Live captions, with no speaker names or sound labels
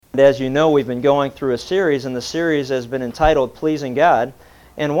As you know, we've been going through a series, and the series has been entitled Pleasing God.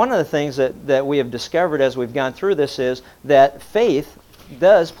 And one of the things that we have discovered as we've gone through this is that faith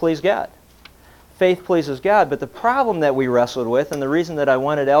does please God. Faith pleases God, but the problem that we wrestled with, and the reason that I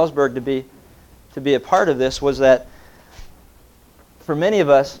wanted Ellsberg to be a part of this, was that for many of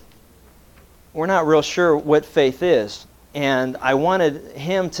us, we're not real sure what faith is. And I wanted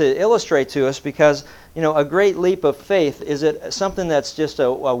him to illustrate to us because, you know, a great leap of faith, is it something that's just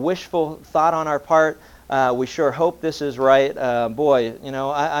a wishful thought on our part? We sure hope this is right. Boy, you know,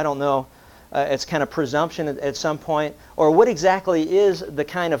 I don't know. It's kind of presumption at some point. Or what exactly is the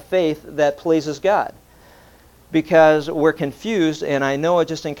kind of faith that pleases God? Because we're confused, and I know it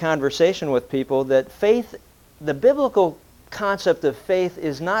just in conversation with people, that faith, the biblical concept of faith,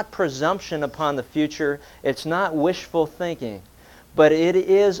 is not presumption upon the future. It's not wishful thinking. But it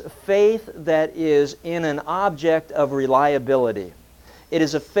is faith that is in an object of reliability. It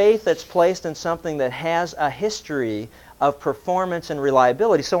is a faith that's placed in something that has a history of performance and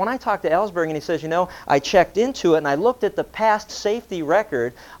reliability. So when I talked to Ellsberg and he says, you know, I checked into it and I looked at the past safety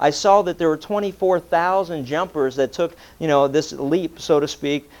record, I saw that there were 24,000 jumpers that took, you know, this leap, so to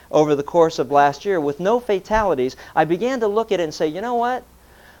speak, over the course of last year with no fatalities. I began to look at it and say, you know what?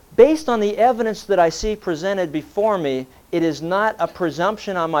 Based on the evidence that I see presented before me, it is not a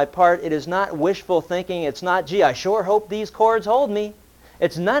presumption on my part. It is not wishful thinking. It's not, gee, I sure hope these cords hold me.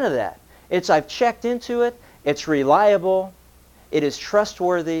 It's none of that. It's I've checked into it. It's reliable. It is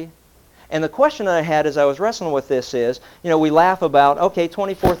trustworthy. And the question that I had as I was wrestling with this is, you know, we laugh about, okay,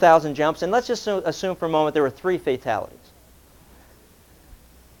 24,000 jumps, and let's just assume for a moment there were 3 fatalities.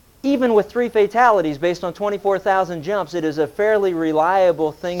 Even with 3 fatalities based on 24,000 jumps, it is a fairly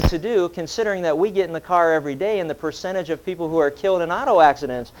reliable thing to do, considering that we get in the car every day and the percentage of people who are killed in auto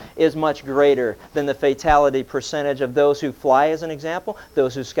accidents is much greater than the fatality percentage of those who fly, as an example,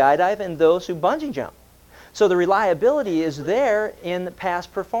 those who skydive, and those who bungee jump. So the reliability is there in the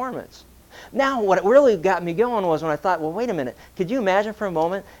past performance. Now, what really got me going was when I thought, well, wait a minute, could you imagine for a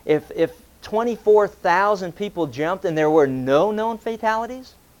moment if 24,000 people jumped and there were no known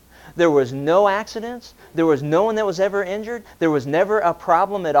fatalities? There was no accidents. There was no one that was ever injured. There was never a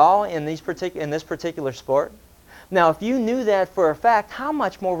problem at all in this particular sport. Now, if you knew that for a fact, how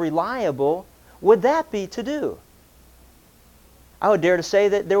much more reliable would that be to do? I would dare to say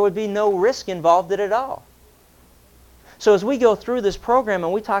that there would be no risk involved in it at all. So as we go through this program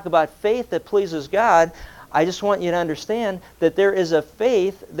and we talk about faith that pleases God, I just want you to understand that there is a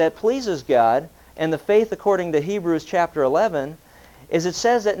faith that pleases God, and the faith according to Hebrews chapter 11 is it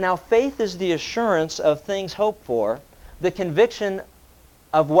says that now faith is the assurance of things hoped for, the conviction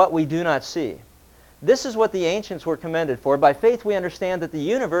of what we do not see. This is what the ancients were commended for. By faith we understand that the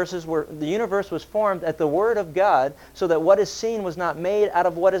universe was formed at the Word of God, so that what is seen was not made out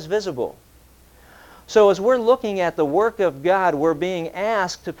of what is visible. So as we're looking at the work of God, we're being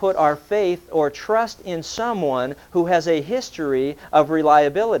asked to put our faith or trust in someone who has a history of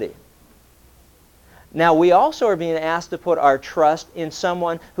reliability. Now, we also are being asked to put our trust in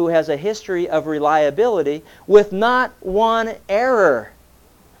someone who has a history of reliability with not one error,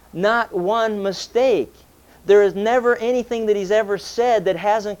 not one mistake. There is never anything that he's ever said that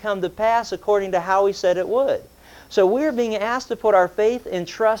hasn't come to pass according to how he said it would. So we're being asked to put our faith in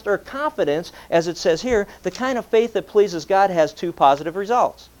trust or confidence, as it says here. The kind of faith that pleases God has 2 positive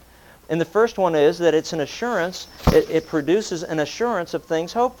results. And the first one is that it's an assurance. It produces an assurance of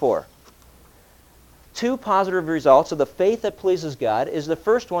things hoped for. 2 positive results of the faith that pleases God is, the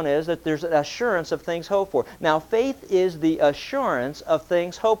first one is that there's an assurance of things hoped for. Now, faith is the assurance of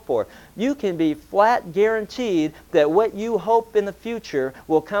things hoped for. You can be flat guaranteed that what you hope in the future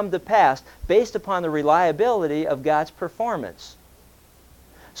will come to pass based upon the reliability of God's performance.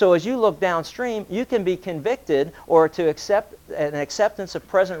 So as you look downstream, you can be convicted or to accept an acceptance of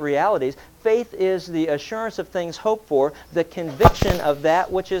present realities. Faith is the assurance of things hoped for, the conviction of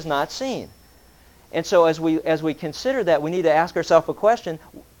that which is not seen. And so as we consider that, we need to ask ourselves a question.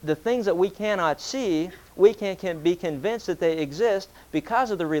 The things that we cannot see, we can be convinced that they exist because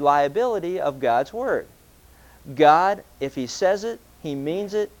of the reliability of God's Word. God, if He says it, He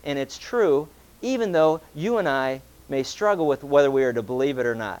means it, and it's true, even though you and I may struggle with whether we are to believe it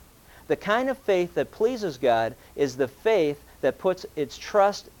or not. The kind of faith that pleases God is the faith that puts its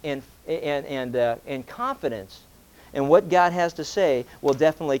trust and confidence in what God has to say will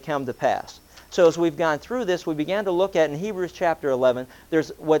definitely come to pass. So as we've gone through this, we began to look at in Hebrews chapter 11,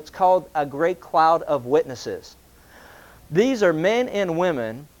 there's what's called a great cloud of witnesses. These are men and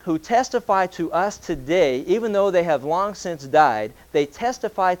women who testify to us today, even though they have long since died. They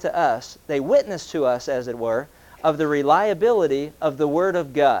testify to us, they witness to us, as it were, of the reliability of the Word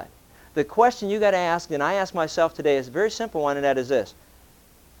of God. The question you got to ask, and I ask myself today, is a very simple one, and that is this.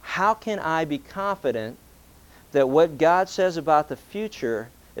 How can I be confident that what God says about the future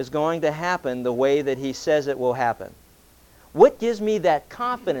is going to happen the way that He says it will happen? What gives me that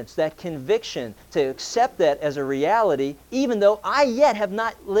confidence, that conviction to accept that as a reality, even though I yet have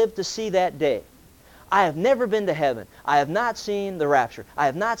not lived to see that day? I have never been to heaven. I have not seen the rapture. I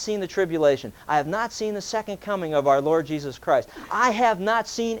have not seen the tribulation. I have not seen the second coming of our Lord Jesus Christ. I have not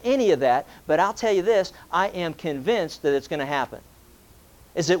seen any of that, but I'll tell you this, I am convinced that it's going to happen.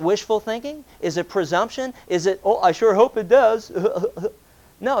 Is it wishful thinking? Is it presumption? Is it, oh, I sure hope it does?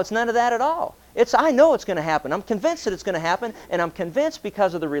 No, it's none of that at all. I know it's going to happen. I'm convinced that it's going to happen, and I'm convinced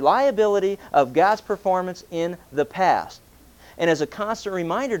because of the reliability of God's performance in the past. And as a constant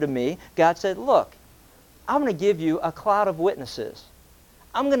reminder to me, God said, look, I'm going to give you a cloud of witnesses.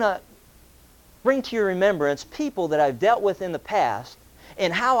 I'm going to bring to your remembrance people that I've dealt with in the past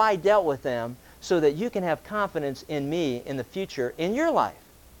and how I dealt with them so that you can have confidence in me in the future in your life.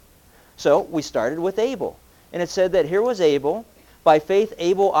 So we started with Abel. And it said that here was Abel. By faith,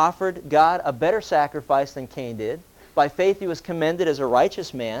 Abel offered God a better sacrifice than Cain did. By faith, he was commended as a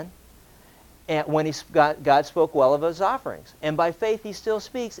righteous man and when God spoke well of his offerings. And by faith, he still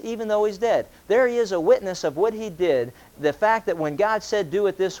speaks even though he's dead. There he is, a witness of what he did. The fact that when God said, do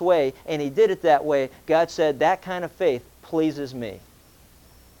it this way, and he did it that way, God said, that kind of faith pleases me.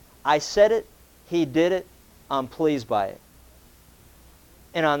 I said it, he did it, I'm pleased by it.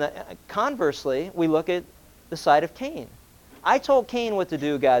 And conversely, we look at the side of Cain. I told Cain what to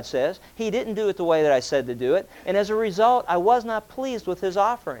do, God says. He didn't do it the way that I said to do it. And as a result, I was not pleased with his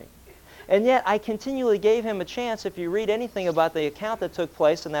offering. And yet, I continually gave him a chance. If you read anything about the account that took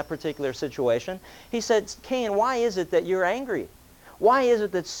place in that particular situation, he said, Cain, why is it that you're angry? Why is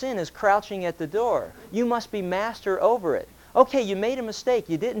it that sin is crouching at the door? You must be master over it. Okay, you made a mistake.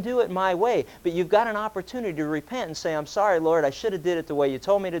 You didn't do it my way, but you've got an opportunity to repent and say, I'm sorry, Lord, I should have did it the way you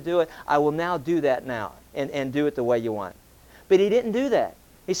told me to do it. I will now do that now and do it the way you want. But he didn't do that.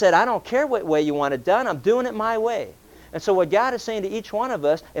 He said, I don't care what way you want it done. I'm doing it my way. And so what God is saying to each one of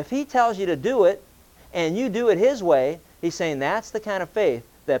us, if he tells you to do it and you do it his way, he's saying that's the kind of faith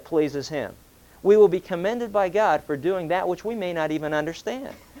that pleases him. We will be commended by God for doing that which we may not even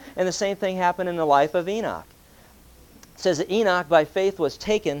understand. And the same thing happened in the life of Enoch. It says that Enoch by faith was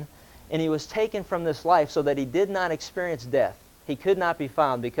taken, and he was taken from this life so that he did not experience death. He could not be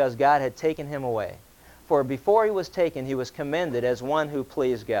found because God had taken him away. For before he was taken, he was commended as one who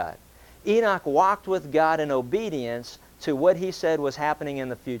pleased God. Enoch walked with God in obedience to what he said was happening in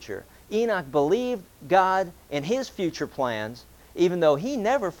the future. Enoch believed God in his future plans, even though he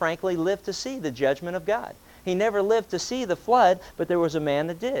never, frankly, lived to see the judgment of God. He never lived to see the flood, but there was a man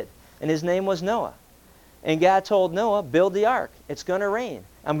that did, and his name was Noah. And God told Noah, build the ark. It's going to rain.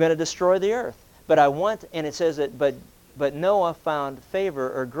 I'm going to destroy the earth. But and it says that, but Noah found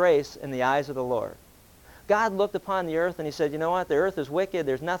favor or grace in the eyes of the Lord. God looked upon the earth and he said, you know what, the earth is wicked,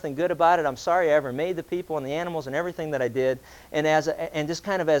 there's nothing good about it, I'm sorry I ever made the people and the animals and everything that I did. And just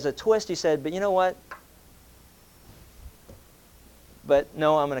kind of as a twist he said, but you know what? But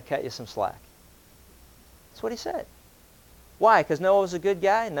Noah, I'm going to cut you some slack. That's what he said. Why? Because Noah was a good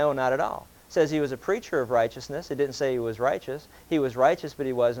guy? No, not at all. It says he was a preacher of righteousness. It didn't say he was righteous. He was righteous, but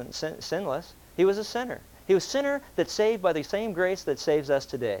he wasn't sinless. He was a sinner. He was a sinner that's saved by the same grace that saves us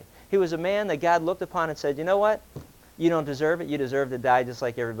today. He was a man that God looked upon and said, you know what? You don't deserve it. You deserve to die just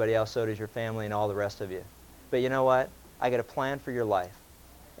like everybody else. So does your family and all the rest of you. But you know what? I got a plan for your life.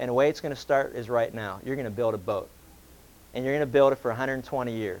 And the way it's going to start is right now. You're going to build a boat. And you're going to build it for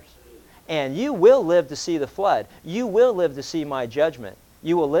 120 years. And you will live to see the flood. You will live to see my judgment.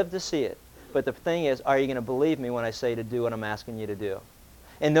 You will live to see it. But the thing is, are you going to believe me when I say to do what I'm asking you to do?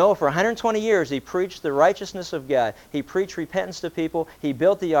 And Noah, for 120 years, he preached the righteousness of God. He preached repentance to people. He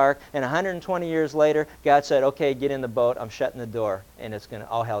built the ark. And 120 years later, God said, okay, get in the boat. I'm shutting the door. And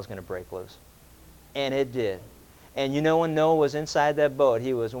all hell's going to break loose. And it did. And you know when Noah was inside that boat,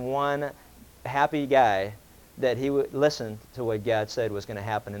 he was one happy guy that he would listen to what God said was going to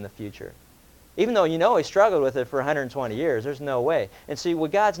happen in the future. Even though you know he struggled with it for 120 years, there's no way. And see,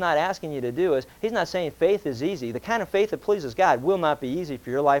 what God's not asking you to do is, he's not saying faith is easy. The kind of faith that pleases God will not be easy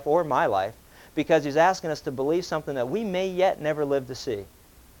for your life or my life, because he's asking us to believe something that we may yet never live to see.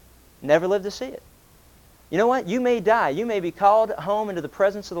 Never live to see it. You know what? You may die. You may be called home into the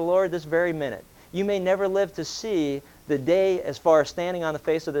presence of the Lord this very minute. You may never live to see the day as far as standing on the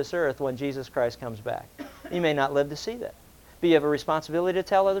face of this earth when Jesus Christ comes back. You may not live to see that. But you have a responsibility to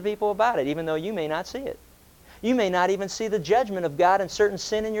tell other people about it, even though you may not see it. You may not even see the judgment of God in certain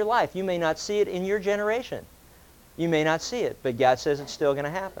sin in your life. You may not see it in your generation. You may not see it, but God says it's still going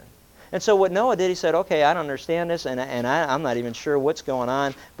to happen. And so what Noah did, he said, okay, I don't understand this, and I'm not even sure what's going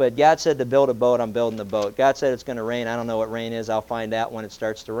on, but God said to build a boat, I'm building the boat. God said it's going to rain, I don't know what rain is, I'll find out when it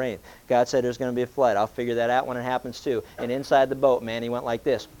starts to rain. God said there's going to be a flood, I'll figure that out when it happens too. And inside the boat, man, he went like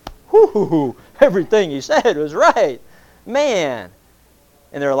this. Whoo, everything he said was right. Man.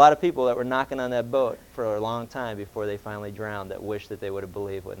 And there are a lot of people that were knocking on that boat for a long time before they finally drowned that wished that they would have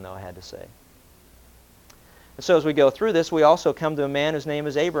believed what Noah had to say. And so as we go through this, we also come to a man whose name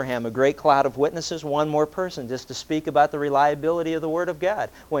is Abraham, a great cloud of witnesses, one more person, just to speak about the reliability of the Word of God.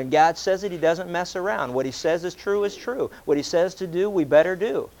 When God says it, he doesn't mess around. What he says is true is true. What he says to do, we better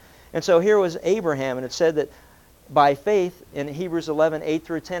do. And so here was Abraham, and it said that by faith, in Hebrews 11, 8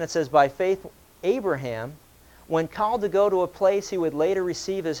 through 10, it says, by faith, Abraham, when called to go to a place he would later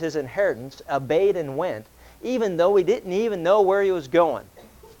receive as his inheritance, obeyed and went, even though he didn't even know where he was going.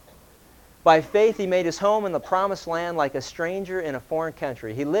 By faith, he made his home in the promised land like a stranger in a foreign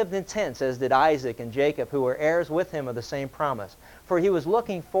country. He lived in tents, as did Isaac and Jacob, who were heirs with him of the same promise. For he was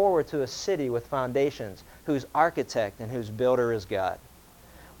looking forward to a city with foundations, whose architect and whose builder is God.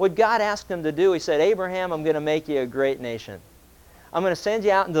 What God asked him to do, he said, Abraham, I'm going to make you a great nation. I'm going to send you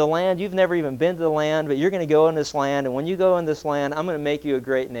out into the land. You've never even been to the land, but you're going to go in this land. And when you go in this land, I'm going to make you a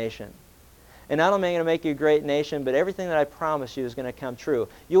great nation. And not only am I going to make you a great nation, but everything that I promise you is going to come true.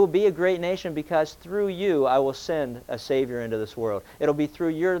 You will be a great nation because through you I will send a Savior into this world. It'll be through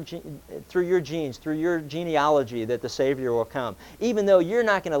your genes, through your genealogy that the Savior will come. Even though you're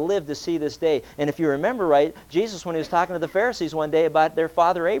not going to live to see this day. And if you remember right, Jesus, when he was talking to the Pharisees one day about their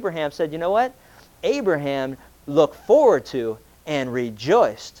father Abraham, said, you know what? Abraham looked forward to and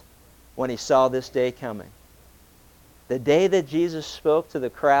rejoiced when he saw this day coming. The day that Jesus spoke to the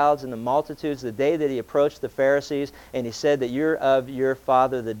crowds and the multitudes, the day that he approached the Pharisees and he said that you're of your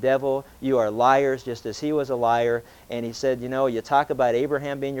father the devil, you are liars just as he was a liar. And he said, you know, you talk about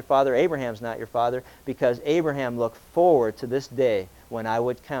Abraham being your father. Abraham's not your father because Abraham looked forward to this day when I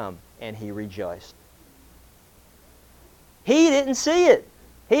would come, and he rejoiced. He didn't see it.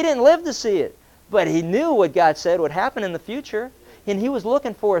 He didn't live to see it. But he knew what God said would happen in the future. And he was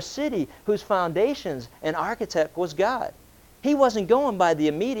looking for a city whose foundations and architect was God. He wasn't going by the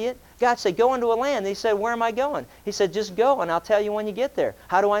immediate. God said, go into a land. And he said, where am I going? He said, just go, and I'll tell you when you get there.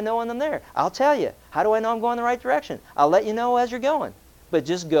 How do I know when I'm there? I'll tell you. How do I know I'm going the right direction? I'll let you know as you're going. But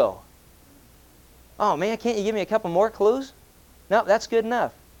just go. Oh, man, can't you give me a couple more clues? No, that's good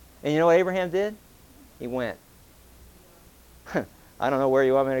enough. And you know what Abraham did? He went. I don't know where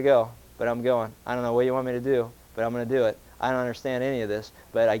you want me to go, but I'm going. I don't know what you want me to do, but I'm going to do it. I don't understand any of this,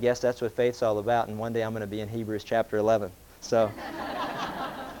 but I guess that's what faith's all about, and one day I'm going to be in Hebrews chapter 11. So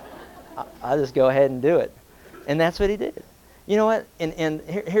I'll just go ahead and do it. And that's what he did. You know what? And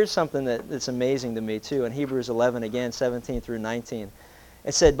here's something that's amazing to me, too. In Hebrews 11, again, 17 through 19.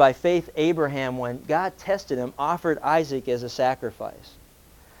 It said, by faith Abraham, when God tested him, offered Isaac as a sacrifice.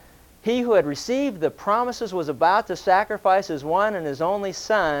 He who had received the promises was about to sacrifice his one and his only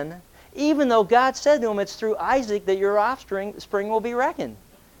son, even though God said to him, it's through Isaac that your offspring will be reckoned.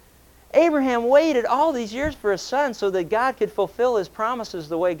 Abraham waited all these years for a son so that God could fulfill his promises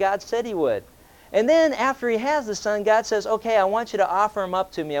the way God said he would. And then after he has the son, God says, okay, I want you to offer him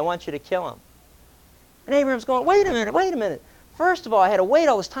up to me. I want you to kill him. And Abraham's going, wait a minute. First of all, I had to wait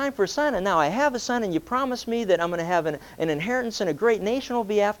all this time for a son, and now I have a son, and you promised me that I'm going to have an inheritance and a great nation will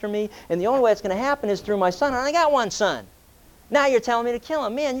be after me, and the only way it's going to happen is through my son, and I got one son. Now you're telling me to kill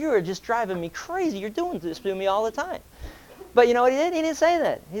him. Man, you are just driving me crazy. You're doing this to me all the time. But you know what he did? He didn't say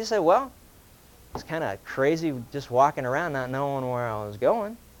that. He just said, well, it's kind of crazy just walking around not knowing where I was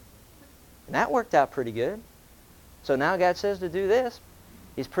going. And that worked out pretty good. So now God says to do this.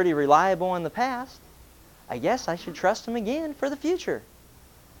 He's pretty reliable in the past. I guess I should trust him again for the future.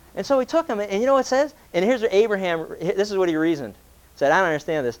 And so he took him, and you know what it says? And here's what Abraham, this is what he reasoned. Said, I don't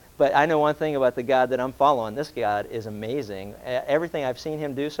understand this, but I know one thing about the God that I'm following. This God is amazing. Everything I've seen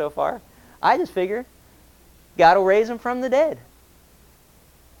him do so far, I just figure God will raise him from the dead.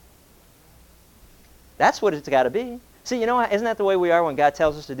 That's what it's got to be. See, you know, isn't that the way we are when God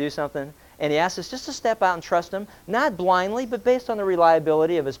tells us to do something? And he asks us just to step out and trust him, not blindly, but based on the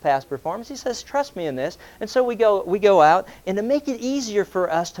reliability of his past performance. He says, trust me in this. And so we go out, and to make it easier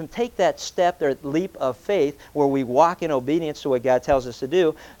for us to take that step, that leap of faith, where we walk in obedience to what God tells us to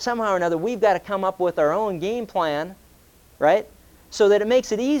do, somehow or another, we've got to come up with our own game plan, right? So that it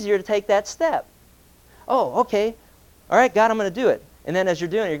makes it easier to take that step. Oh, okay. All right, God, I'm going to do it. And then as you're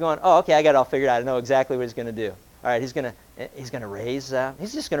doing it, you're going, oh, okay, I got it all figured out. I know exactly what he's going to do. All right, he's just going to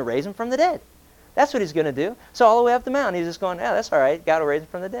raise him from the dead. That's what he's going to do. So all the way up the mountain, he's just going, yeah, that's all right. God will raise him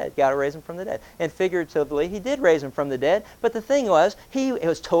from the dead. God will raise him from the dead. And figuratively, he did raise him from the dead. But the thing was, he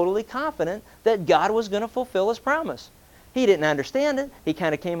was totally confident that God was going to fulfill his promise. He didn't understand it. He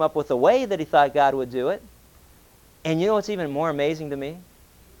kind of came up with a way that he thought God would do it. And you know what's even more amazing to me?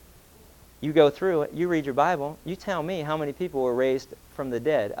 You go through it, you read your Bible, you tell me how many people were raised from the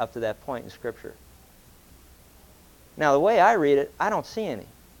dead up to that point in Scripture. Now, the way I read it, I don't see any.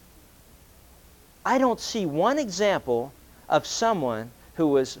 I don't see one example of someone who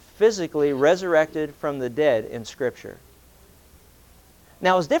was physically resurrected from the dead in Scripture.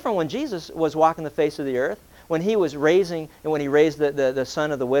 Now, it was different when Jesus was walking the face of the earth, when he was raising, and when he raised the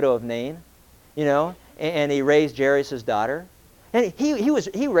son of the widow of Nain, you know, and he raised Jairus' daughter. And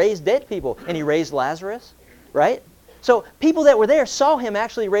he raised dead people, and he raised Lazarus, right? So people that were there saw him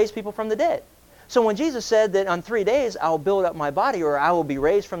actually raise people from the dead. So when Jesus said that on 3 days I'll build up my body, or I will be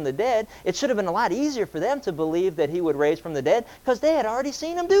raised from the dead, it should have been a lot easier for them to believe that he would raise from the dead, because they had already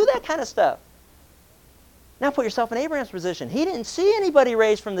seen him do that kind of stuff. Now put yourself in Abraham's position. He didn't see anybody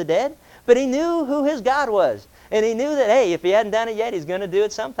raised from the dead, but he knew who his God was. And he knew that, hey, if he hadn't done it yet, he's going to do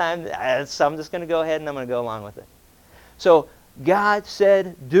it sometime. So I'm just going to go ahead and I'm going to go along with it. So God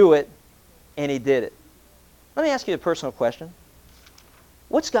said, do it, and he did it. Let me ask you a personal question.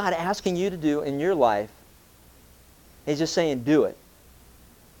 What's God asking you to do in your life? He's just saying, do it.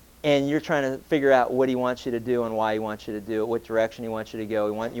 And you're trying to figure out what he wants you to do and why he wants you to do it, what direction he wants you to go.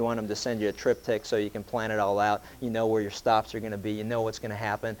 You want him to send you a triptych so you can plan it all out. You know where your stops are going to be. You know what's going to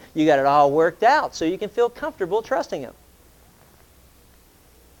happen. You got it all worked out so you can feel comfortable trusting him.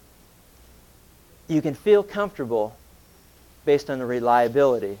 You can feel comfortable based on the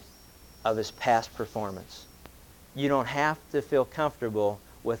reliability of his past performance. You don't have to feel comfortable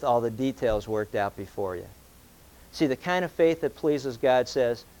with all the details worked out before you. See, the kind of faith that pleases God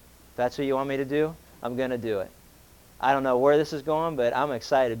says, if that's what you want me to do, I'm going to do it. I don't know where this is going, but I'm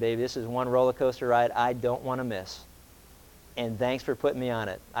excited, baby. This is one roller coaster ride I don't want to miss. And thanks for putting me on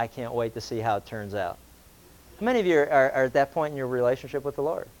it. I can't wait to see how it turns out. How many of you are at that point in your relationship with the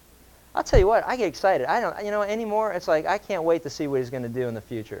Lord? I'll tell you what, I get excited. I don't, anymore, it's like I can't wait to see what he's going to do in the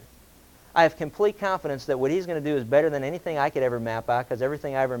future. I have complete confidence that what he's going to do is better than anything I could ever map out, because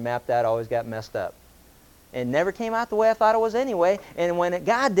everything I ever mapped out always got messed up. It never came out the way I thought it was anyway, and when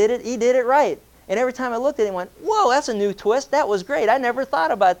God did it, he did it right. And every time I looked at it, I went, whoa, that's a new twist. That was great. I never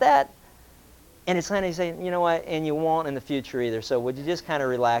thought about that. And it's kind of saying, you know what, and you won't in the future either, so would you just kind of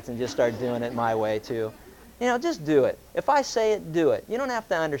relax and just start doing it my way too? Just do it. If I say it, do it. You don't have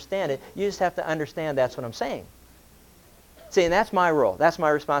to understand it. You just have to understand that's what I'm saying. See, and that's my role. That's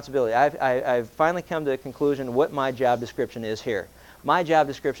my responsibility. I've finally come to a conclusion what my job description is here. My job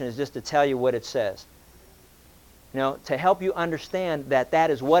description is just to tell you what it says. To help you understand that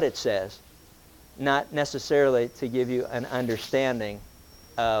that is what it says, not necessarily to give you an understanding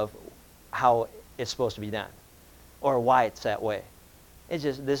of how it's supposed to be done or why it's that way. It's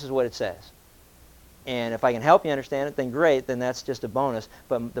just, this is what it says. And if I can help you understand it, then great, then that's just a bonus.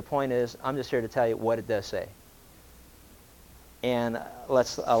 But the point is, I'm just here to tell you what it does say. And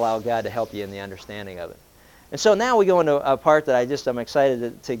let's allow God to help you in the understanding of it. And so now we go into a part that I'm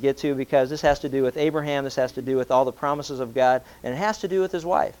excited to get to, because this has to do with Abraham, this has to do with all the promises of God, and it has to do with his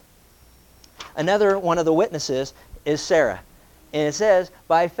wife. Another one of the witnesses is Sarah. And it says,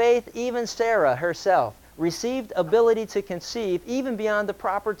 by faith even Sarah herself received ability to conceive even beyond the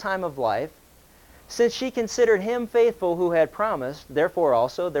proper time of life, since she considered him faithful who had promised. Therefore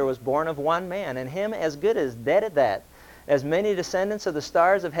also there was born of one man, and him as good as dead at that, as many descendants of the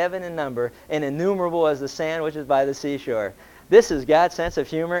stars of heaven in number, and innumerable as the sand which is by the seashore. This is God's sense of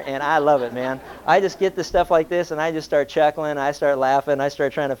humor, and I love it, man. I just get the stuff like this, and I just start chuckling, I start laughing, I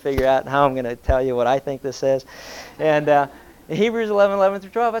start trying to figure out how I'm going to tell you what I think this says. And in Hebrews 11 through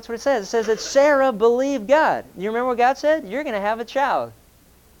 12, that's what it says. It says that Sarah believed God. You remember what God said? You're going to have a child.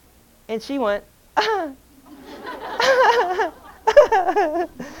 And she went, and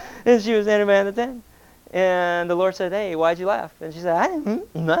she was in a man of 10. And the Lord said, hey, why'd you laugh? And she said, I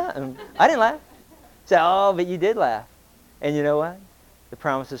didn't laugh. He said, oh, but you did laugh. And you know what? The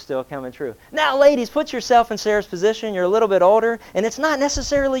promise is still coming true. Now, ladies, put yourself in Sarah's position. You're a little bit older, and it's not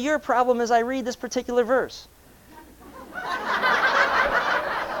necessarily your problem as I read this particular verse.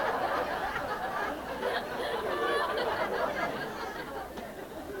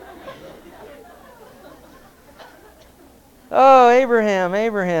 Oh,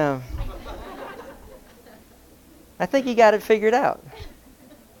 Abraham. I think he got it figured out.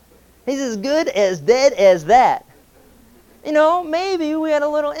 He's as good as dead as that. Maybe we had a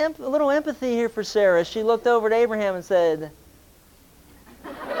little empathy here for Sarah. She looked over at Abraham and said,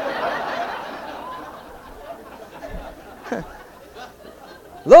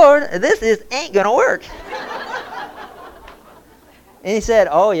 Lord, this ain't going to work. And he said,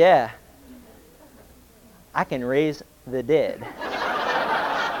 oh yeah, I can raise the dead.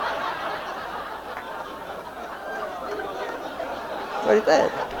 That's what he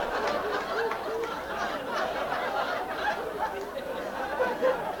said.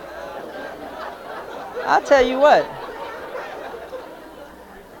 I'll tell you what.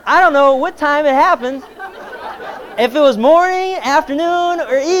 I don't know what time it happened. If it was morning, afternoon,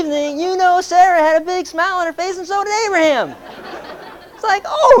 or evening, you know Sarah had a big smile on her face, and so did Abraham. It's like,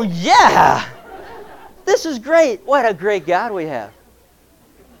 oh yeah, this is great. What a great God we have.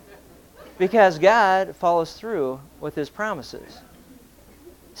 Because God follows through with His promises.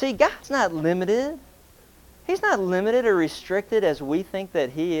 See, God's not limited. He's not limited or restricted as we think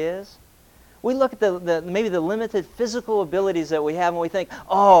that He is. We look at maybe the limited physical abilities that we have and we think,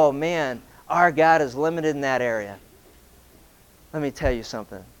 oh man, our God is limited in that area. Let me tell you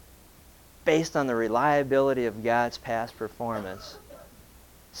something. Based on the reliability of God's past performance,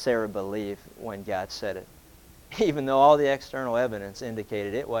 Sarah believed when God said it. Even though all the external evidence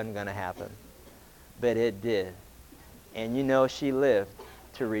indicated it wasn't going to happen. But it did. And you know she lived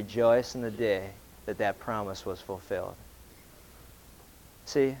to rejoice in the day that that promise was fulfilled.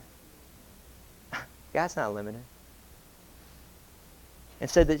 See, God's not limited. And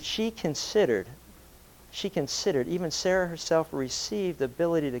said that she considered, even Sarah herself received the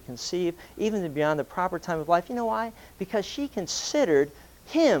ability to conceive even beyond the proper time of life. You know why? Because she considered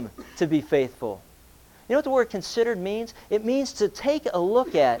Him to be faithful. You know what the word considered means? It means to take a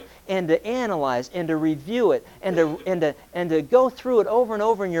look at and to analyze and to review it and to go through it over and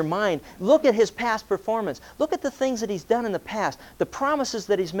over in your mind. Look at His past performance. Look at the things that He's done in the past, the promises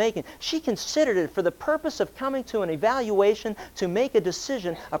that He's making. She considered it for the purpose of coming to an evaluation to make a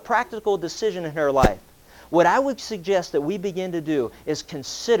decision, a practical decision in her life. What I would suggest that we begin to do is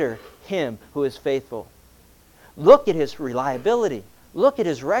consider Him who is faithful. Look at His reliability. Look at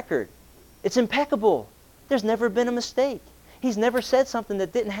His record. It's impeccable. There's never been a mistake. He's never said something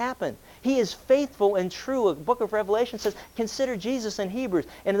that didn't happen. He is faithful and true. The book of Revelation says, consider Jesus in Hebrews.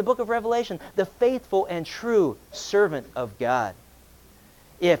 And in the book of Revelation, the faithful and true servant of God.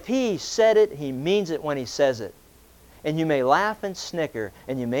 If He said it, He means it when He says it. And you may laugh and snicker,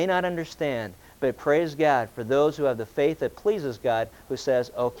 and you may not understand, but praise God for those who have the faith that pleases God, who says,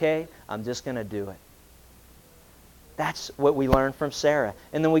 okay, I'm just going to do it. That's what we learn from Sarah.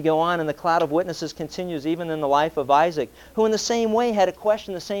 And then we go on, and the cloud of witnesses continues even in the life of Isaac, who in the same way had to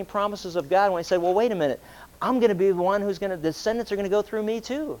question the same promises of God when he said, well, wait a minute, I'm going to be the one the descendants are going to go through me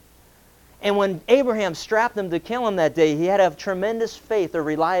too. And when Abraham strapped them to kill him that day, he had to have tremendous faith or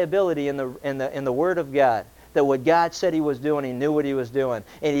reliability in the Word of God. That what God said He was doing, he knew what He was doing.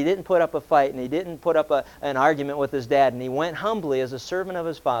 And he didn't put up a fight, and he didn't put up an argument with his dad. And he went humbly as a servant of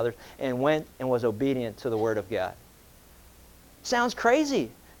his father and went and was obedient to the Word of God. Sounds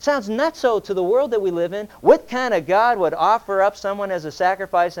crazy. Sounds nutso to the world that we live in. What kind of God would offer up someone as a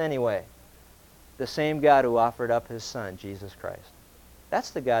sacrifice anyway? The same God who offered up His Son, Jesus Christ. That's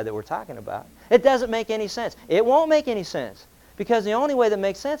the God that we're talking about. It doesn't make any sense. It won't make any sense. Because the only way that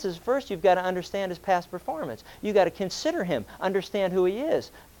makes sense is first you've got to understand His past performance. You've got to consider Him, understand who He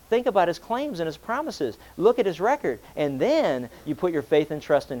is. Think about His claims and His promises. Look at His record. And then you put your faith and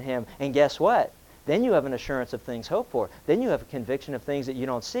trust in Him. And guess what? Then you have an assurance of things hoped for. Then you have a conviction of things that you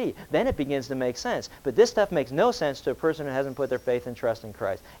don't see. Then it begins to make sense. But this stuff makes no sense to a person who hasn't put their faith and trust in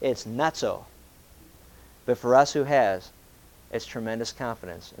Christ. It's not so. But for us who has, it's tremendous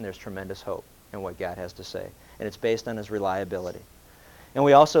confidence and there's tremendous hope in what God has to say. And it's based on His reliability. And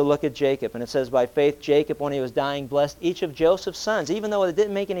we also look at Jacob, and it says, by faith Jacob, when he was dying, blessed each of Joseph's sons. Even though it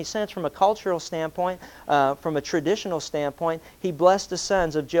didn't make any sense from a cultural standpoint, from a traditional standpoint, he blessed the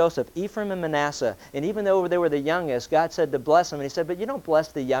sons of Joseph, Ephraim and Manasseh. And even though they were the youngest, God said to bless them. And He said, but you don't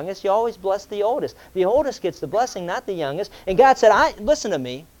bless the youngest, you always bless the oldest. The oldest gets the blessing, not the youngest. And God said, listen to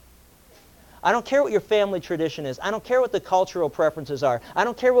me. I don't care what your family tradition is. I don't care what the cultural preferences are. I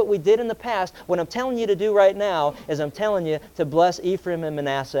don't care what we did in the past. What I'm telling you to do right now is I'm telling you to bless Ephraim and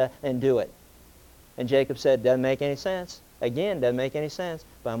Manasseh and do it. And Jacob said, doesn't make any sense. Again, doesn't make any sense,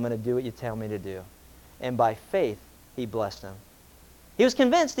 but I'm going to do what you tell me to do. And by faith, he blessed them. He was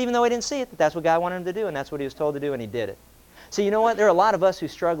convinced, even though he didn't see it, that that's what God wanted him to do, and that's what he was told to do, and he did it. So you know what? There are a lot of us who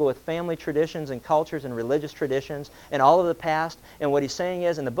struggle with family traditions and cultures and religious traditions and all of the past. And what he's saying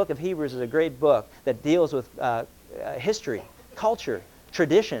is, and the book of Hebrews is a great book that deals with history, culture,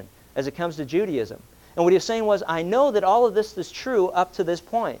 tradition as it comes to Judaism. And what he was saying was, I know that all of this is true up to this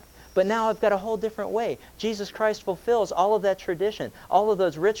point. But now I've got a whole different way. Jesus Christ fulfills all of that tradition, all of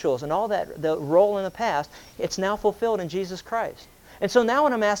those rituals, and all that the role in the past. It's now fulfilled in Jesus Christ. And so now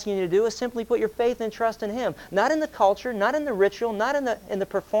what I'm asking you to do is simply put your faith and trust in Him. Not in the culture, not in the ritual, not in the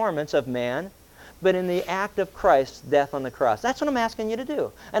performance of man, but in the act of Christ's death on the cross. That's what I'm asking you to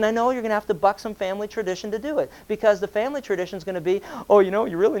do. And I know you're going to have to buck some family tradition to do it, because the family tradition is going to be, oh, you know,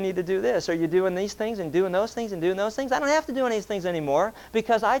 you really need to do this. Are you doing these things and doing those things and doing those things? I don't have to do any of these things anymore,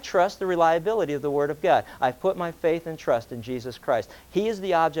 because I trust the reliability of the Word of God. I've put my faith and trust in Jesus Christ. He is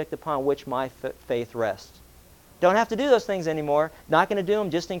the object upon which my faith rests. Don't have to do those things anymore. Not going to do them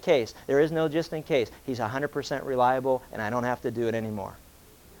just in case. There is no just in case. He's 100% reliable, and I don't have to do it anymore.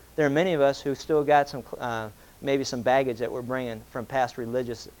 There are many of us who still got some, maybe some baggage that we're bringing from past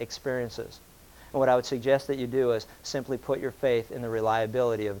religious experiences. And what I would suggest that you do is simply put your faith in the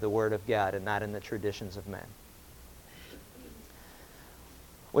reliability of the Word of God and not in the traditions of men.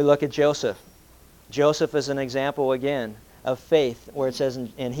 We look at Joseph. Joseph is an example, again, of faith, where it says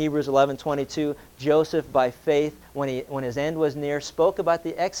in Hebrews 11:22, Joseph by faith, when his end was near, spoke about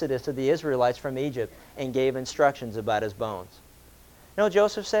the exodus of the Israelites from Egypt and gave instructions about his bones. You know what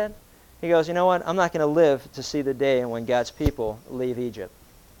Joseph said? He goes, you know what, I'm not going to live to see the day when God's people leave Egypt.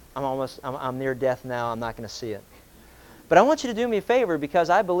 I'm near death now, I'm not going to see it. But I want you to do me a favor, because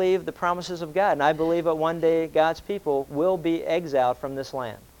I believe the promises of God, and I believe that one day God's people will be exiled from this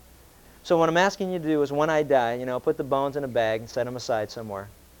land. So what I'm asking you to do is, when I die, you know, put the bones in a bag and set them aside somewhere.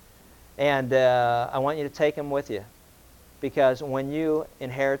 And I want you to take them with you. Because when you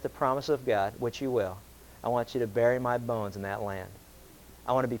inherit the promise of God, which you will, I want you to bury my bones in that land.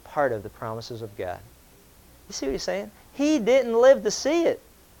 I want to be part of the promises of God. You see what he's saying? He didn't live to see it.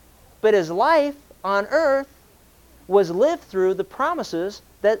 But his life on earth was lived through the promises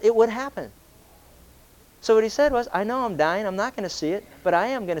that it would happen. So what he said was, I know I'm dying, I'm not going to see it, but I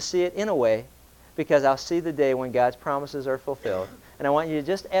am going to see it in a way, because I'll see the day when God's promises are fulfilled. And I want you to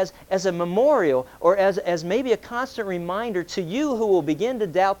just, as a memorial, or as maybe a constant reminder to you who will begin to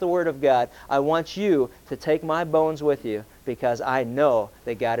doubt the Word of God, I want you to take my bones with you, because I know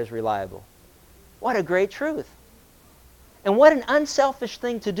that God is reliable. What a great truth. And what an unselfish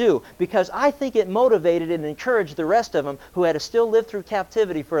thing to do, because I think it motivated and encouraged the rest of them who had to still live through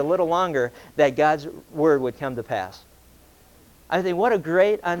captivity for a little longer, that God's Word would come to pass. I think what a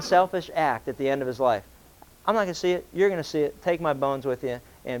great unselfish act at the end of his life. I'm not going to see it. You're going to see it. Take my bones with you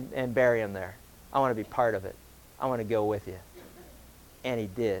and bury them there. I want to be part of it. I want to go with you. And he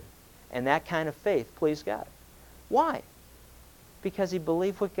did. And that kind of faith pleased God. Why? Because he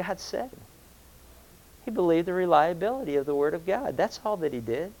believed what God said. He believed the reliability of the Word of God. That's all that he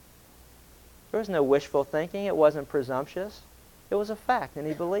did. There was no wishful thinking. It wasn't presumptuous. It was a fact, and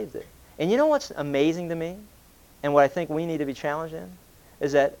he believed it. And you know what's amazing to me, and what I think we need to be challenged in,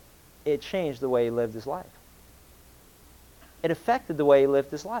 is that it changed the way he lived his life. It affected the way he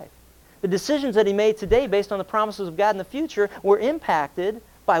lived his life. The decisions that he made today based on the promises of God in the future were impacted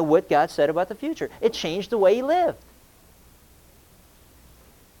by what God said about the future. It changed the way he lived.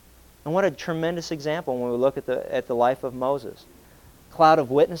 And what a tremendous example when we look at the life of Moses. Cloud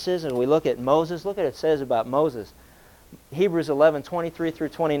of witnesses, and we look at Moses. Look at what it says about Moses. Hebrews 11:23 through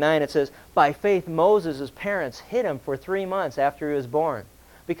 29, it says, by faith Moses' parents hid him for 3 months after he was born,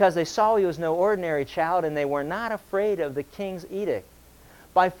 because they saw he was no ordinary child, and they were not afraid of the king's edict.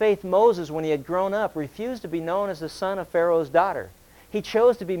 By faith Moses, when he had grown up, refused to be known as the son of Pharaoh's daughter. He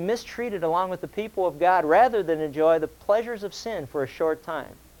chose to be mistreated along with the people of God rather than enjoy the pleasures of sin for a short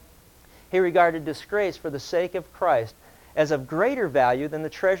time. He regarded disgrace for the sake of Christ as of greater value than the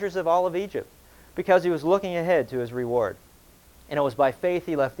treasures of all of Egypt, because he was looking ahead to his reward. And it was by faith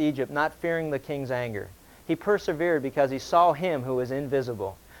he left Egypt, not fearing the king's anger. He persevered because he saw him who was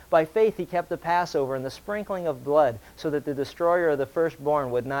invisible. By faith he kept the Passover and the sprinkling of blood, so that the destroyer of the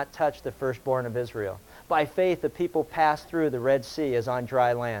firstborn would not touch the firstborn of Israel. By faith the people passed through the Red Sea as on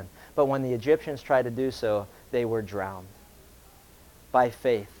dry land, but when the Egyptians tried to do so, they were drowned. By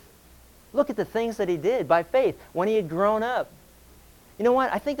faith. Look at the things that he did by faith when he had grown up. You know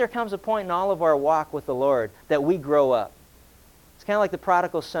what? I think there comes a point in all of our walk with the Lord that we grow up. It's kind of like the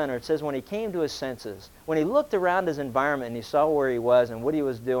prodigal son. It says when he came to his senses, when he looked around his environment and he saw where he was and what he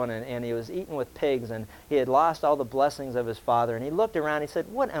was doing, and he was eating with pigs, and he had lost all the blessings of his father, and he looked around and he said,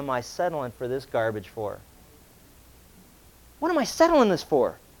 what am I settling for this garbage for? What am I settling this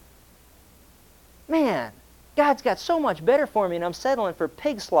for? Man, God's got so much better for me, and I'm settling for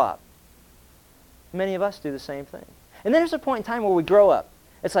pig slop. Many of us do the same thing. And then there's a point in time where we grow up.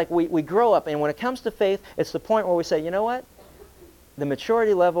 It's like we grow up, and when it comes to faith, it's the point where we say, you know what? The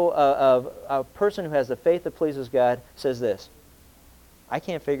maturity level of a person who has the faith that pleases God says this: I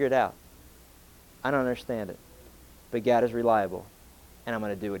can't figure it out. I don't understand it. But God is reliable, and I'm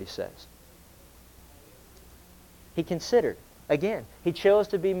going to do what he says. He considered. Again, he chose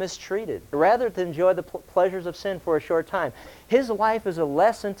to be mistreated rather than enjoy the pleasures of sin for a short time. His life is a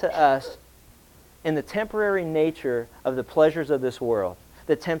lesson to us in the temporary nature of the pleasures of this world.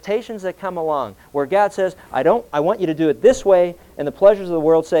 The temptations that come along, where God says, I want you to do it this way, and the pleasures of the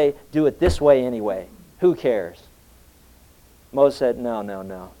world say, do it this way anyway. Who cares? Moses said, no.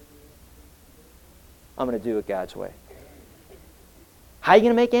 I'm going to do it God's way. How are you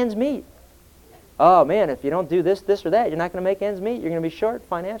going to make ends meet? Oh man, if you don't do this or that, you're not going to make ends meet. You're going to be short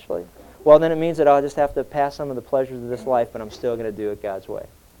financially. Well, then it means that I'll just have to pass some of the pleasures of this life, but I'm still going to do it God's way.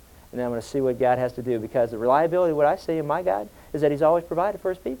 And then I'm going to see what God has to do, because the reliability of what I see in my God is that He's always provided for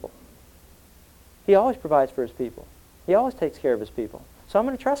His people. He always provides for His people. He always takes care of His people. So I'm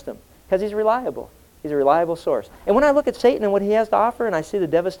going to trust Him because He's reliable. He's a reliable source. And when I look at Satan and what he has to offer, and I see the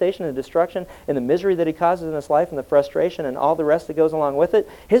devastation and the destruction and the misery that he causes in his life and the frustration and all the rest that goes along with it,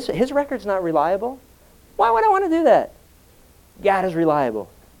 his record's not reliable. Why would I want to do that? God is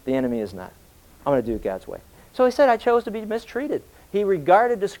reliable. The enemy is not. I'm going to do it God's way. So he said, I chose to be mistreated. He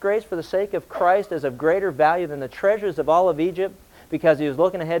regarded disgrace for the sake of Christ as of greater value than the treasures of all of Egypt, because he was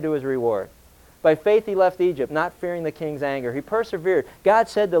looking ahead to his reward. By faith he left Egypt, not fearing the king's anger. He persevered. God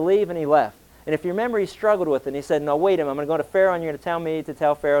said to leave, and he left. And if you remember, he struggled with it. And he said, no, wait a minute, I'm going to go to Pharaoh, and you're going to tell me to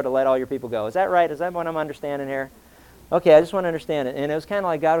tell Pharaoh to let all your people go. Is that right? Is that what I'm understanding here? Okay, I just want to understand it. And it was kind of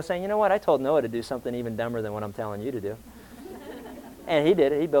like God was saying, you know what, I told Noah to do something even dumber than what I'm telling you to do. And he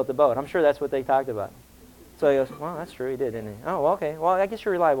did it. He built the boat. I'm sure that's what they talked about. So he goes, well, that's true, he did, didn't he? Oh, well, okay. Well, I guess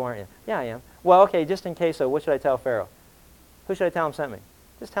you're reliable, aren't you? Yeah, I am. Well, okay, just in case, so what should I tell Pharaoh? Who should I tell him sent me?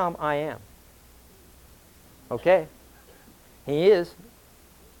 Just tell him I am. Okay. He is,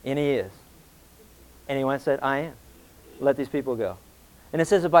 and he is. And he went and said, I am. Let these people go. And it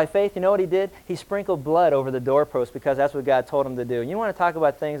says that by faith, you know what he did? He sprinkled blood over the doorpost, because that's what God told him to do. You want to talk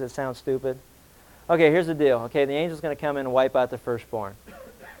about things that sound stupid? Okay, here's the deal. Okay, the angel's going to come in and wipe out the firstborn.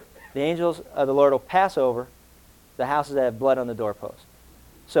 The angels of the Lord will pass over the houses that have blood on the doorpost.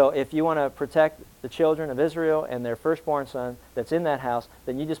 So if you want to protect the children of Israel and their firstborn son that's in that house,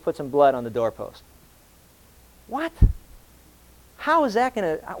 then you just put some blood on the doorpost. What? How is that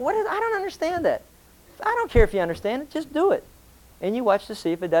going to... I don't understand that. I don't care if you understand it. Just do it. And you watch to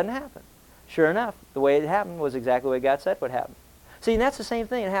see if it doesn't happen. Sure enough, the way it happened was exactly what God said would happen. See, and that's the same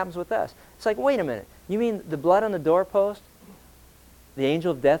thing that happens with us. It's like, wait a minute. You mean the blood on the doorpost, the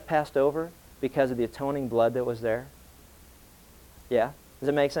angel of death passed over because of the atoning blood that was there? Yeah? Does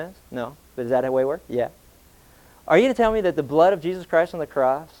it make sense? No. But is that the way it works? Yeah. Are you going to tell me that the blood of Jesus Christ on the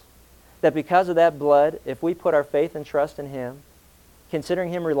cross, that because of that blood, if we put our faith and trust in Him,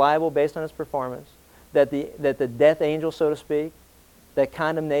 considering Him reliable based on His performance, that the death angel, so to speak, that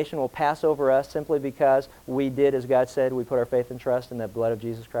condemnation will pass over us simply because we did as God said, we put our faith and trust in the blood of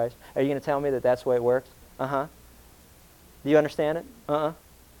Jesus Christ? Are you going to tell me that that's the way it works? Uh-huh. Do you understand it? Uh-uh.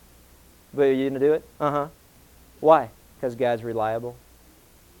 But are you going to do it? Uh-huh. Why? Because God's reliable.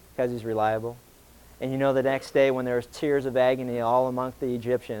 Because He's reliable. And you know the next day when there was tears of agony all among the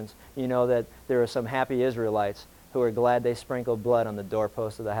Egyptians, you know that there were some happy Israelites who were glad they sprinkled blood on the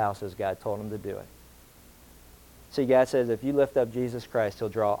doorpost of the house as God told them to do it. See, God says if you lift up Jesus Christ, He'll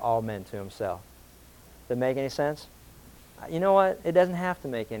draw all men to Himself. Does that make any sense? You know what? It doesn't have to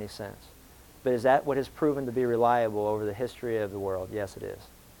make any sense. But is that what has proven to be reliable over the history of the world? Yes, it is.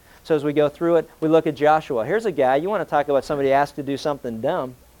 So as we go through it, we look at Joshua. Here's a guy, you want to talk about somebody asked to do something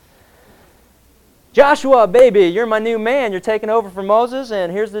dumb. Joshua, baby, you're my new man. You're taking over for Moses,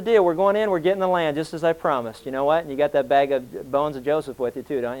 and here's the deal. We're going in, we're getting the land, just as I promised. You know what? And you got that bag of bones of Joseph with you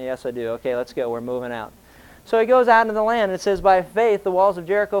too, don't you? Yes, I do. Okay, let's go. We're moving out. So he goes out into the land, and it says, by faith, the walls of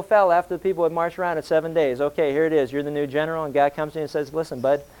Jericho fell after the people had marched around it 7 days. Okay, here it is. You're the new general, and God comes to you and says, listen,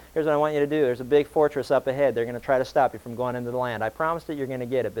 bud, here's what I want you to do. There's a big fortress up ahead. They're going to try to stop you from going into the land. I promised that you're going to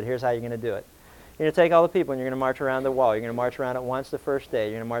get it, but here's how you're going to do it. You're going to take all the people, and you're going to march around the wall. You're going to march around it once the first day.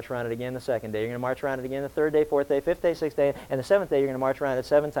 You're going to march around it again the second day. You're going to march around it again the third day, fourth day, fifth day, sixth day, and the seventh day you're going to march around it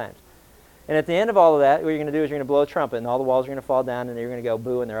 7 times. And at the end of all of that, what you're going to do is you're going to blow a trumpet, and all the walls are going to fall down, and you're going to go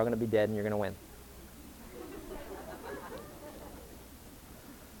boo, and they're all going to be dead, and you're going to win.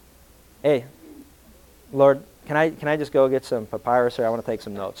 Hey, Lord, can I just go get some papyrus here? I want to take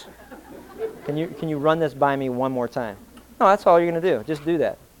some notes. Can you run this by me one more time? No, that's all you're going to do. Just do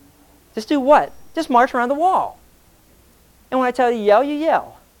that. Just do what? Just march around the wall. And when I tell you yell, you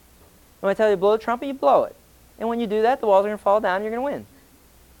yell. When I tell you blow the trumpet, you blow it. And when you do that, the walls are going to fall down and you're going to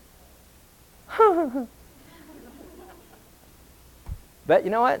win. But you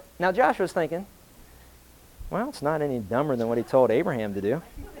know what? Now Joshua's thinking, well, it's not any dumber than what he told Abraham to do.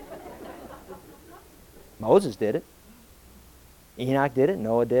 Moses did it. Enoch did it.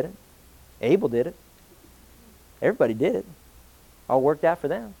 Noah did it. Abel did it. Everybody did it. All worked out for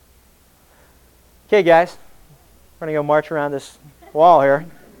them. Okay, guys. We're going to go march around this wall here.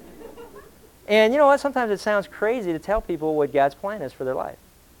 And you know what? Sometimes it sounds crazy to tell people what God's plan is for their life.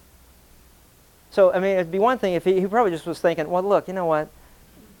 So, I mean, it'd be one thing if he probably just was thinking, well, look, you know what?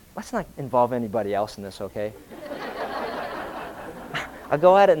 Let's not involve anybody else in this, okay? I'll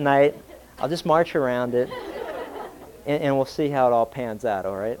go out at night. I'll just march around it. And we'll see how it all pans out,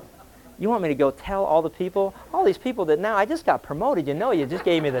 all right? You want me to go tell all the people, all these people that now I just got promoted, you know, you just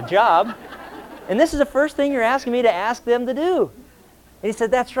gave me the job. And this is the first thing you're asking me to ask them to do. And he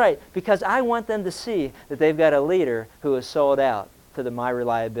said, that's right, because I want them to see that they've got a leader who is sold out to my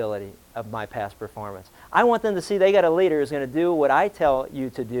reliability of my past performance. I want them to see they got a leader who's going to do what I tell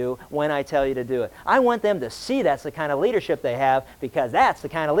you to do when I tell you to do it. I want them to see that's the kind of leadership they have, because that's the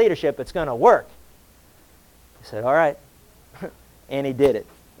kind of leadership that's going to work. He said, all right. And he did it.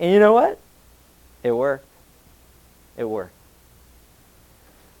 And you know what? It worked. It worked.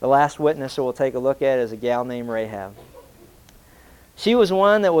 The last witness that we'll take a look at is a gal named Rahab. She was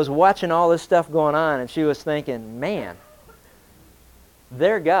one that was watching all this stuff going on, and she was thinking, man,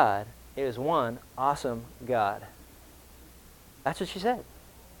 their God is one awesome God. That's what she said.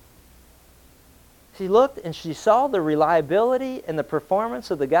 She looked and she saw the reliability and the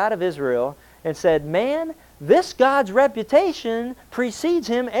performance of the God of Israel and said, man, this God's reputation precedes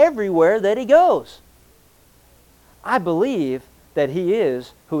him everywhere that he goes. I believe that he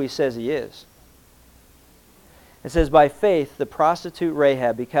is who he says he is. It says, by faith, the prostitute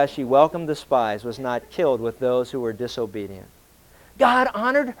Rahab, because she welcomed the spies, was not killed with those who were disobedient. God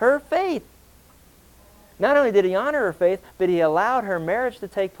honored her faith. Not only did he honor her faith, but he allowed her marriage to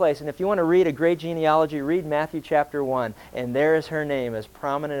take place. And if you want to read a great genealogy, read Matthew chapter 1. And there is her name, as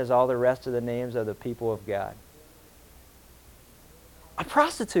prominent as all the rest of the names of the people of God. A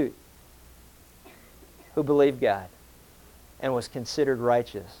prostitute who believed God and was considered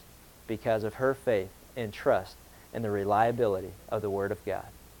righteous because of her faith and trust in the reliability of the Word of God.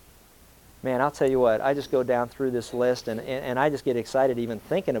 Man, I'll tell you what, I just go down through this list and I just get excited even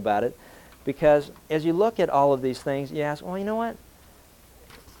thinking about it, because as you look at all of these things, you ask, well, you know what?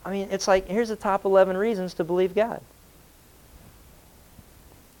 I mean, it's like, here's the top 11 reasons to believe God.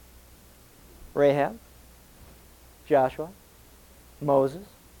 Rahab, Joshua, Moses,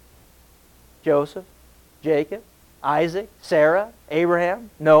 Joseph, Jacob, Isaac, Sarah,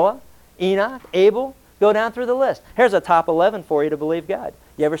 Abraham, Noah, Enoch, Abel. Go down through the list. Here's a top 11 for you to believe God.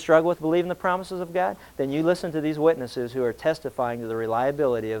 You ever struggle with believing the promises of God? Then you listen to these witnesses who are testifying to the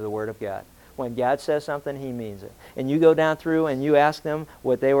reliability of the Word of God. When God says something, he means it. And you go down through and you ask them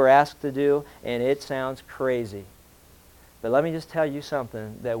what they were asked to do, and it sounds crazy. But let me just tell you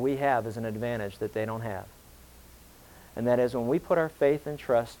something that we have as an advantage that they don't have. And that is when we put our faith and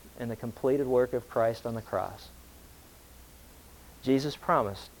trust in the completed work of Christ on the cross, Jesus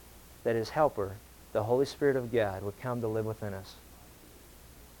promised that his helper, the Holy Spirit of God, would come to live within us.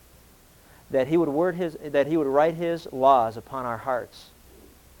 That he would write his laws upon our hearts.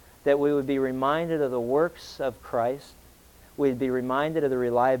 That we would be reminded of the works of Christ. We'd be reminded of the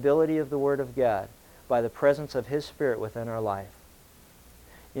reliability of the Word of God by the presence of his Spirit within our life.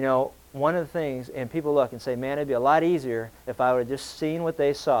 You know, one of the things, and people look and say, man, it'd be a lot easier if I would have just seen what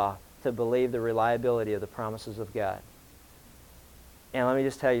they saw to believe the reliability of the promises of God. And let me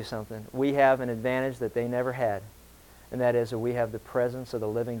just tell you something. We have an advantage that they never had, and that is that we have the presence of the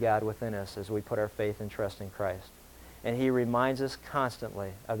living God within us as we put our faith and trust in Christ. And he reminds us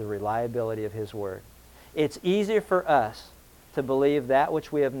constantly of the reliability of his Word. It's easier for us to believe that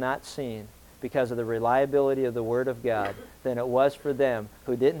which we have not seen because of the reliability of the Word of God than it was for them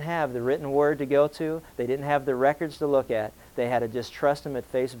who didn't have the written Word to go to. They didn't have the records to look at. They had to just trust him at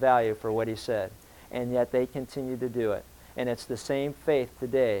face value for what he said. And yet they continued to do it. And it's the same faith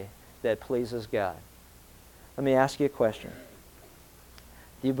today that pleases God. Let me ask you a question.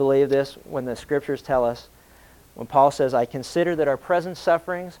 Do you believe this when the Scriptures tell us, when Paul says, I consider that our present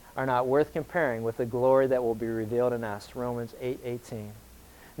sufferings are not worth comparing with the glory that will be revealed in us, Romans 8:18.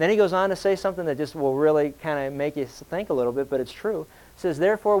 Then he goes on to say something that just will really kind of make you think a little bit, but it's true. He says,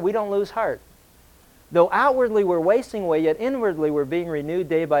 therefore we don't lose heart. Though outwardly we're wasting away, yet inwardly we're being renewed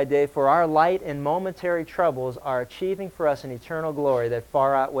day by day, for our light and momentary troubles are achieving for us an eternal glory that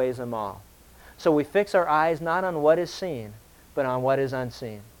far outweighs them all. So we fix our eyes not on what is seen, but on what is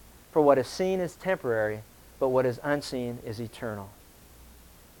unseen. For what is seen is temporary, but what is unseen is eternal.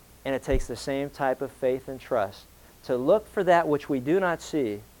 And it takes the same type of faith and trust to look for that which we do not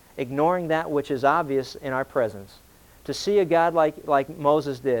see, ignoring that which is obvious in our presence. To see a God like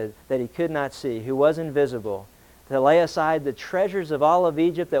Moses did, that he could not see, who was invisible, to lay aside the treasures of all of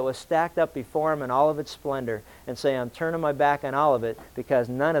Egypt that was stacked up before him in all of its splendor and say, I'm turning my back on all of it because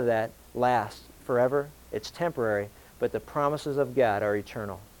none of that lasts forever. It's temporary, but the promises of God are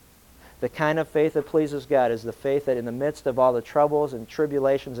eternal. The kind of faith that pleases God is the faith that in the midst of all the troubles and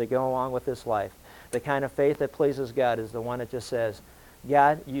tribulations that go along with this life, the kind of faith that pleases God is the one that just says,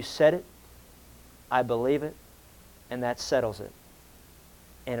 God, you said it, I believe it, and that settles it.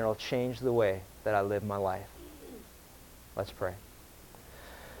 And it'll change the way that I live my life. Let's pray.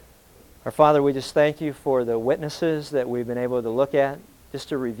 Our Father, we just thank you for the witnesses that we've been able to look at, just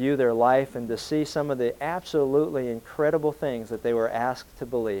to review their life and to see some of the absolutely incredible things that they were asked to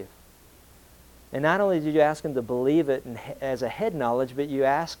believe. And not only did you ask them to believe it as a head knowledge, but you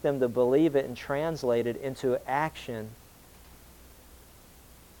asked them to believe it and translate it into action.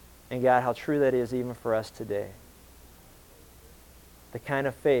 And God, how true that is even for us today. The kind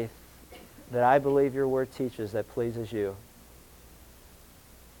of faith that I believe your word teaches that pleases you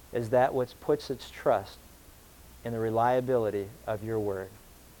is that which puts its trust in the reliability of your word.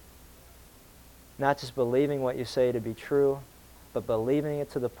 Not just believing what you say to be true, but believing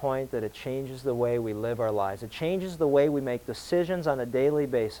it to the point that it changes the way we live our lives. It changes the way we make decisions on a daily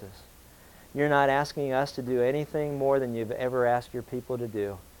basis. You're not asking us to do anything more than you've ever asked your people to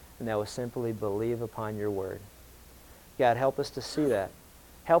do, and that was simply believe upon your word. God, help us to see that.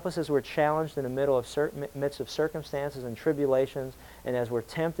 Help us as we're challenged in the midst of circumstances and tribulations, and as we're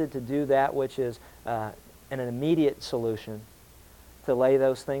tempted to do that which is an immediate solution, to lay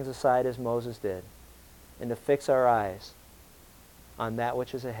those things aside as Moses did, and to fix our eyes on that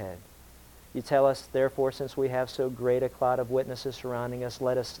which is ahead. You tell us, therefore, since we have so great a cloud of witnesses surrounding us,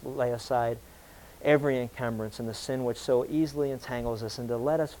 let us lay aside every encumbrance and the sin which so easily entangles us, and to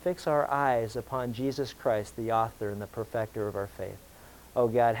let us fix our eyes upon Jesus Christ, the author and the perfecter of our faith. Oh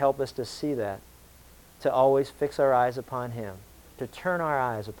God, help us to see that, to always fix our eyes upon him, to turn our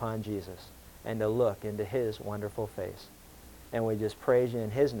eyes upon Jesus, and to look into his wonderful face. And we just praise you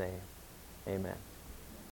in his name. Amen.